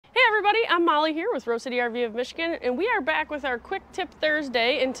everybody, I'm Molly here with Rose City RV of Michigan, and we are back with our Quick Tip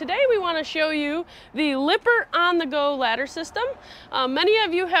Thursday. And today we want to show you the Lippert on-the-go ladder system. Many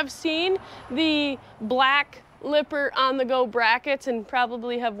of you have seen the black Lippert on-the-go brackets and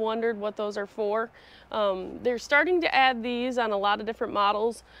probably have wondered what those are for. They're starting to add these on a lot of different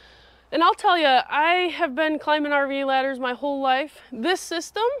models. And I'll tell you, I have been climbing RV ladders my whole life. This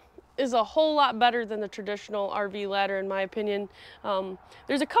system is a whole lot better than the traditional RV ladder in my opinion.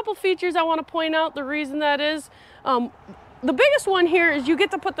 There's a couple features I want to point out. The reason that is, the biggest one here is you get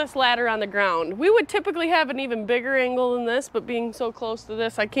to put this ladder on the ground. We would typically have an even bigger angle than this, but being so close to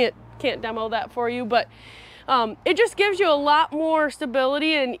this, I can't demo that for you. But it just gives you a lot more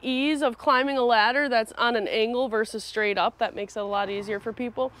stability and ease of climbing a ladder that's on an angle versus straight up. That makes it a lot easier for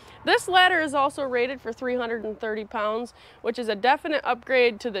people. This ladder is also rated for 330 pounds, which is a definite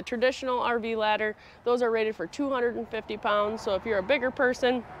upgrade to the traditional RV ladder. Those are rated for 250 pounds. So if you're a bigger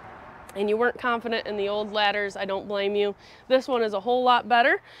person and you weren't confident in the old ladders, I don't blame you. This one is a whole lot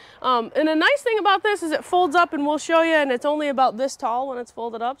better. And the nice thing about this is it folds up, and we'll show you, and it's only about this tall when it's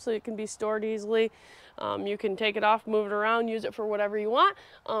folded up, so it can be stored easily. You can take it off, move it around, use it for whatever you want.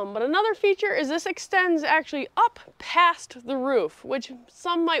 But another feature is this extends actually up past the roof, which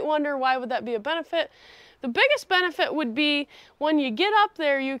some might wonder, why would that be a benefit? The biggest benefit would be when you get up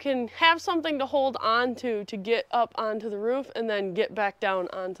there, you can have something to hold on to get up onto the roof and then get back down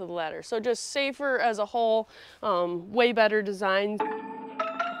onto the ladder. So just safer as a whole, way better design.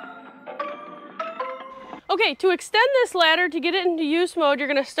 Okay, to extend this ladder, to get it into use mode, you're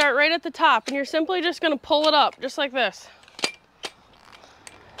gonna start right at the top, and you're simply just gonna pull it up, just like this,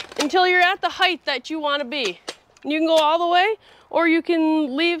 until you're at the height that you wanna be. You can go all the way, or you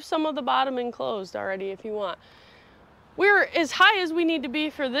can leave some of the bottom enclosed already if you want. We're as high as we need to be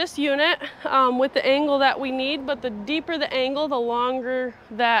for this unit with the angle that we need, but the deeper the angle, the longer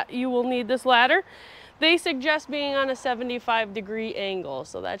that you will need this ladder. They suggest being on a 75-degree angle,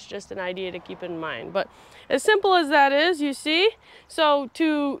 so that's just an idea to keep in mind. But as simple as that is, you see, so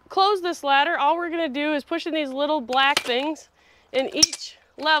to close this ladder, all we're gonna do is push in these little black things, and each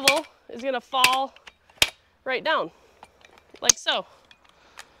level is gonna fall right down, like so.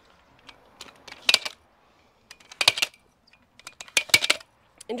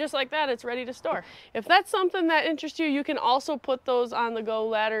 And just like that, it's ready to store. If that's something that interests you, you can also put those on-the-go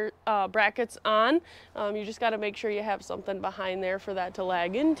ladder brackets on. You just got to make sure you have something behind there for that to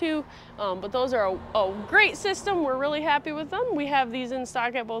lag into. But those are a great system. We're really happy with them. We have these in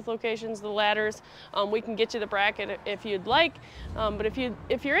stock at both locations, the ladders. We can get you the bracket if you'd like. But if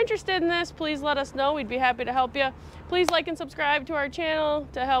you're interested in this, please let us know. We'd be happy to help you. Please like and subscribe to our channel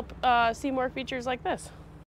to help see more features like this.